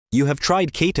You have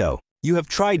tried Keto. You have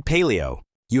tried Paleo.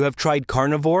 You have tried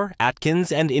Carnivore, Atkins,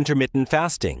 and intermittent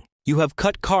fasting. You have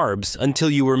cut carbs until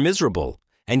you were miserable,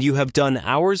 and you have done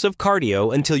hours of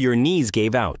cardio until your knees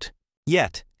gave out.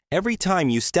 Yet, every time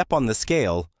you step on the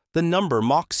scale, the number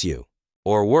mocks you.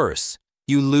 Or worse,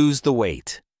 you lose the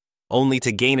weight, only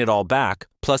to gain it all back,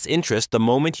 plus interest the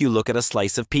moment you look at a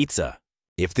slice of pizza.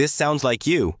 If this sounds like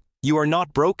you are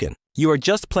not broken. You are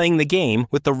just playing the game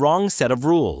with the wrong set of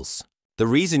rules. The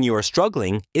reason you are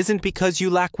struggling isn't because you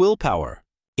lack willpower.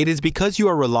 It is because you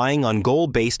are relying on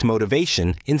goal-based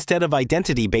motivation instead of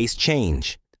identity-based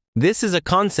change. This is a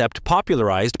concept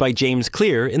popularized by James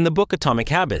Clear in the book Atomic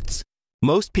Habits.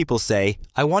 Most people say,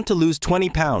 I want to lose 20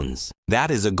 pounds. That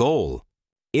is a goal.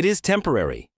 It is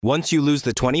temporary. Once you lose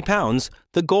the 20 pounds,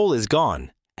 the goal is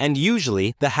gone, and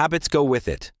usually the habits go with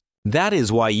it. That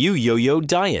is why you yo-yo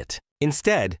diet.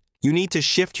 Instead, you need to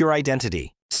shift your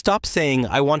identity. Stop saying,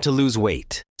 I want to lose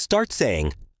weight. Start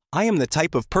saying, I am the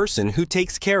type of person who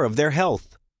takes care of their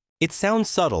health. It sounds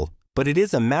subtle, but it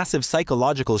is a massive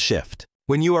psychological shift.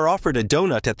 When you are offered a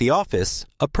donut at the office,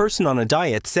 a person on a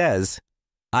diet says,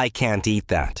 I can't eat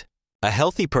that. A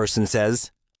healthy person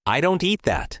says, I don't eat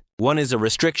that. One is a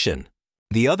restriction.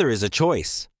 The other is a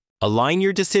choice. Align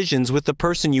your decisions with the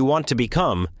person you want to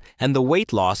become, and the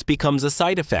weight loss becomes a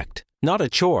side effect, not a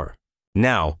chore.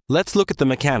 Now, let's look at the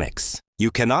mechanics. You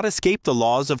cannot escape the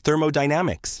laws of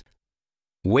thermodynamics.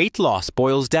 Weight loss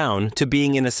boils down to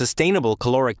being in a sustainable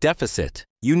caloric deficit.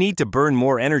 You need to burn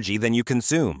more energy than you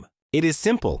consume. It is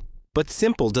simple, but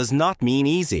simple does not mean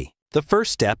easy. The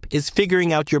first step is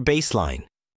figuring out your baseline.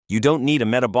 You don't need a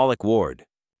metabolic ward.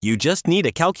 You just need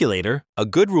a calculator. A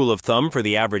good rule of thumb for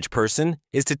the average person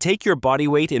is to take your body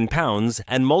weight in pounds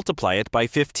and multiply it by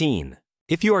 15.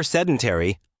 If you are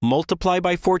sedentary, multiply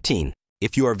by 14.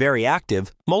 If you are very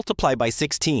active, multiply by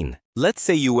 16. Let's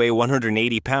say you weigh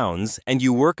 180 pounds and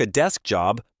you work a desk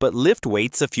job but lift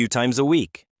weights a few times a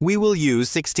week. We will use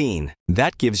 16.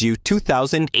 That gives you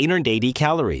 2,880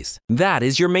 calories. That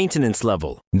is your maintenance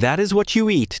level. That is what you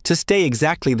eat to stay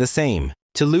exactly the same.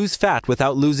 To lose fat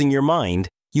without losing your mind,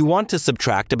 you want to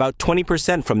subtract about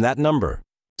 20% from that number.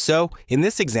 So, in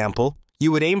this example,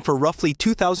 you would aim for roughly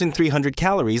 2,300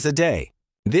 calories a day.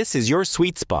 This is your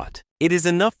sweet spot. It is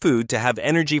enough food to have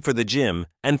energy for the gym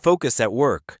and focus at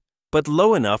work, but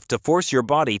low enough to force your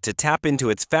body to tap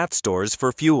into its fat stores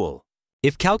for fuel.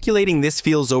 If calculating this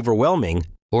feels overwhelming,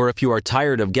 or if you are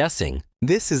tired of guessing,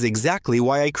 this is exactly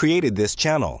why I created this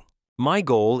channel. My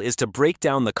goal is to break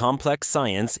down the complex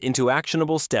science into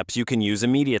actionable steps you can use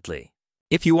immediately.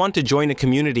 If you want to join a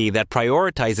community that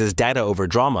prioritizes data over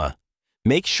drama,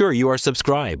 make sure you are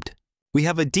subscribed. We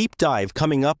have a deep dive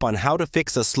coming up on how to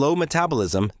fix a slow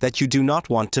metabolism that you do not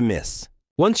want to miss.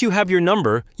 Once you have your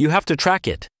number, you have to track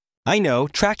it. I know,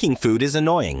 tracking food is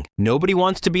annoying. Nobody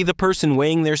wants to be the person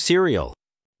weighing their cereal.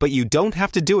 But you don't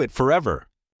have to do it forever.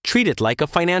 Treat it like a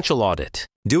financial audit.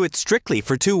 Do it strictly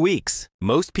for 2 weeks.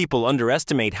 Most people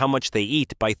underestimate how much they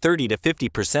eat by 30 to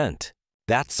 50%.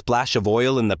 That splash of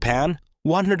oil in the pan,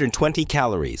 120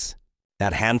 calories.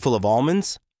 That handful of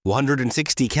almonds,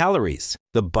 160 calories.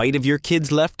 The bite of your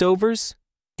kid's leftovers?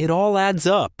 It all adds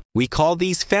up. We call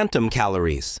these phantom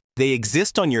calories. They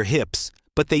exist on your hips,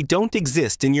 but they don't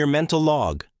exist in your mental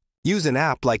log. Use an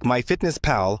app like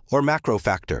MyFitnessPal or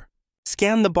MacroFactor.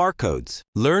 Scan the barcodes.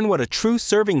 Learn what a true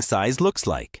serving size looks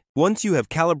like. Once you have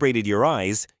calibrated your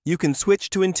eyes, you can switch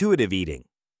to intuitive eating.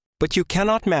 But you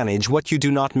cannot manage what you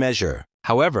do not measure.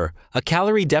 However, a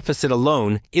calorie deficit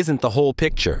alone isn't the whole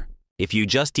picture. If you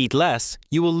just eat less,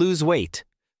 you will lose weight,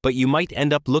 but you might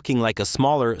end up looking like a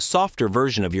smaller, softer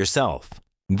version of yourself.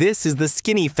 This is the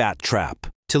skinny fat trap.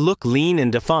 To look lean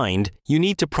and defined, you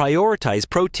need to prioritize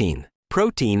protein.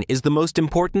 Protein is the most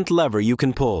important lever you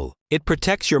can pull. It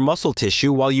protects your muscle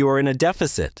tissue while you are in a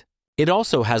deficit. It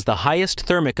also has the highest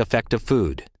thermic effect of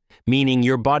food, meaning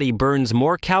your body burns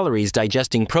more calories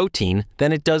digesting protein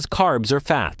than it does carbs or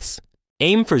fats.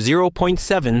 Aim for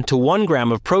 0.7 to 1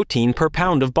 gram of protein per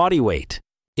pound of body weight.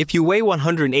 If you weigh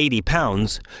 180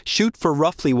 pounds, shoot for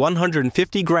roughly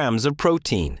 150 grams of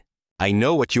protein. I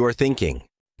know what you are thinking.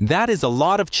 That is a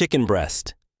lot of chicken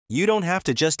breast. You don't have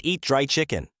to just eat dry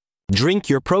chicken. Drink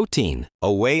your protein.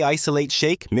 A whey isolate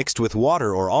shake mixed with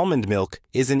water or almond milk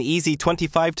is an easy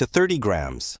 25 to 30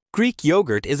 grams. Greek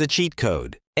yogurt is a cheat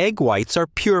code. Egg whites are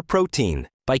pure protein.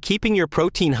 By keeping your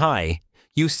protein high,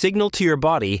 you signal to your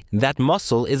body that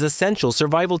muscle is essential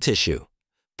survival tissue,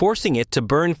 forcing it to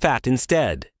burn fat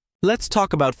instead. Let's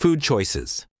talk about food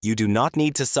choices. You do not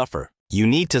need to suffer. You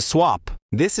need to swap.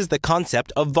 This is the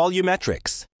concept of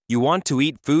volumetrics. You want to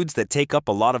eat foods that take up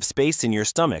a lot of space in your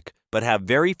stomach, but have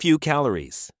very few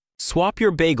calories. Swap your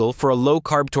bagel for a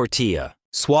low-carb tortilla.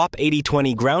 Swap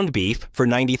 80-20 ground beef for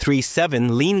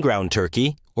 93-7 lean ground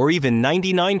turkey, or even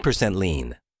 99%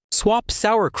 lean. Swap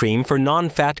sour cream for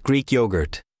non-fat Greek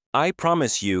yogurt. I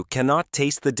promise you cannot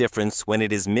taste the difference when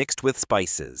it is mixed with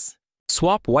spices.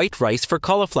 Swap white rice for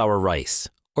cauliflower rice,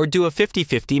 or do a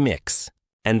 50-50 mix.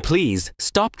 And please,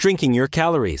 stop drinking your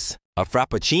calories. A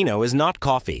Frappuccino is not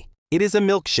coffee. It is a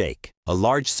milkshake. A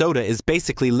large soda is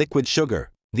basically liquid sugar.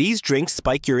 These drinks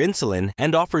spike your insulin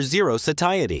and offer zero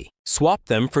satiety. Swap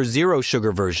them for zero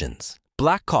sugar versions,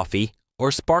 black coffee,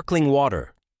 or sparkling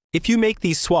water. If you make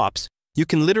these swaps, you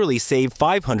can literally save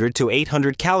 500 to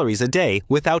 800 calories a day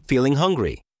without feeling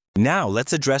hungry. Now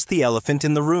let's address the elephant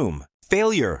in the room.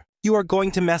 Failure. You are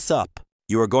going to mess up.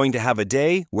 You are going to have a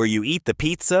day where you eat the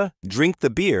pizza, drink the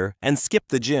beer, and skip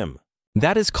the gym.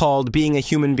 That is called being a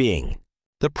human being.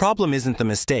 The problem isn't the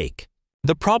mistake.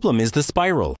 The problem is the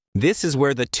spiral. This is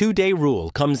where the 2-day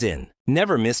rule comes in.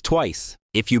 Never miss twice.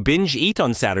 If you binge eat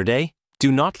on Saturday,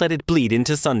 do not let it bleed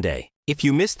into Sunday. If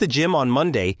you miss the gym on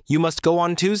Monday, you must go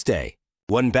on Tuesday.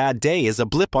 One bad day is a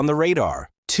blip on the radar.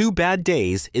 2 bad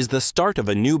days is the start of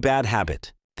a new bad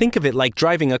habit. Think of it like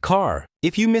driving a car.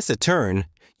 If you miss a turn,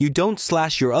 you don't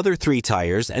slash your other 3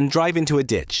 tires and drive into a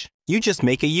ditch. You just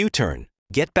make a U-turn.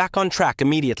 Get back on track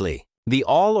immediately. The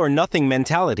all-or-nothing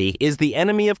mentality is the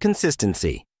enemy of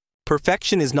consistency.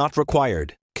 Perfection is not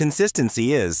required.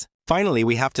 Consistency is. Finally,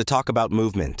 we have to talk about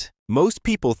movement. Most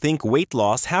people think weight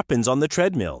loss happens on the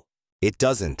treadmill. It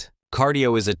doesn't.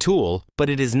 Cardio is a tool, but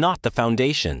it is not the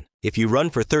foundation. If you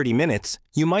run for 30 minutes,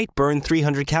 you might burn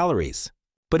 300 calories.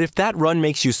 But if that run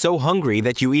makes you so hungry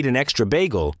that you eat an extra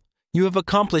bagel, you have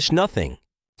accomplished nothing.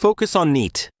 Focus on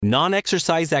NEAT,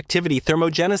 non-exercise activity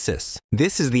thermogenesis.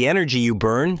 This is the energy you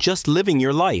burn just living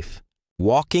your life.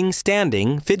 Walking,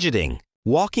 standing, fidgeting.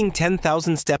 Walking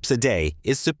 10,000 steps a day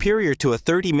is superior to a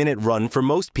 30-minute run for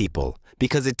most people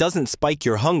because it doesn't spike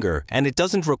your hunger and it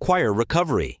doesn't require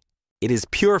recovery. It is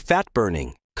pure fat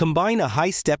burning. Combine a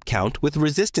high step count with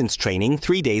resistance training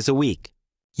 3 days a week.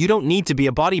 You don't need to be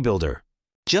a bodybuilder.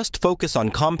 Just focus on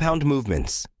compound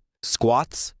movements.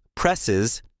 Squats,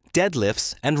 presses,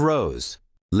 deadlifts, and rows.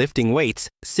 Lifting weights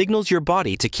signals your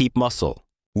body to keep muscle.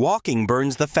 Walking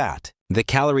burns the fat. The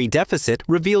calorie deficit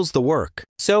reveals the work.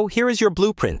 So here is your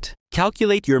blueprint.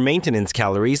 Calculate your maintenance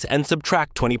calories and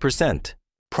subtract 20%.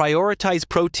 Prioritize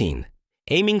protein,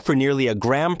 aiming for nearly a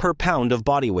gram per pound of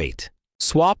body weight.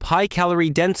 Swap high-calorie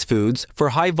dense foods for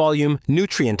high-volume,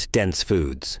 nutrient-dense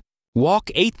foods.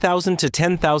 Walk 8,000 to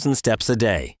 10,000 steps a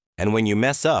day. And when you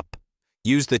mess up,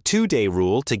 use the 2-day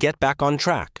rule to get back on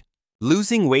track.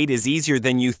 Losing weight is easier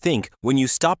than you think when you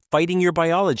stop fighting your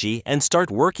biology and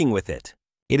start working with it.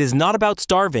 It is not about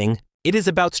starving, it is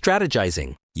about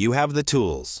strategizing. You have the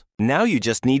tools. Now you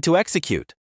just need to execute.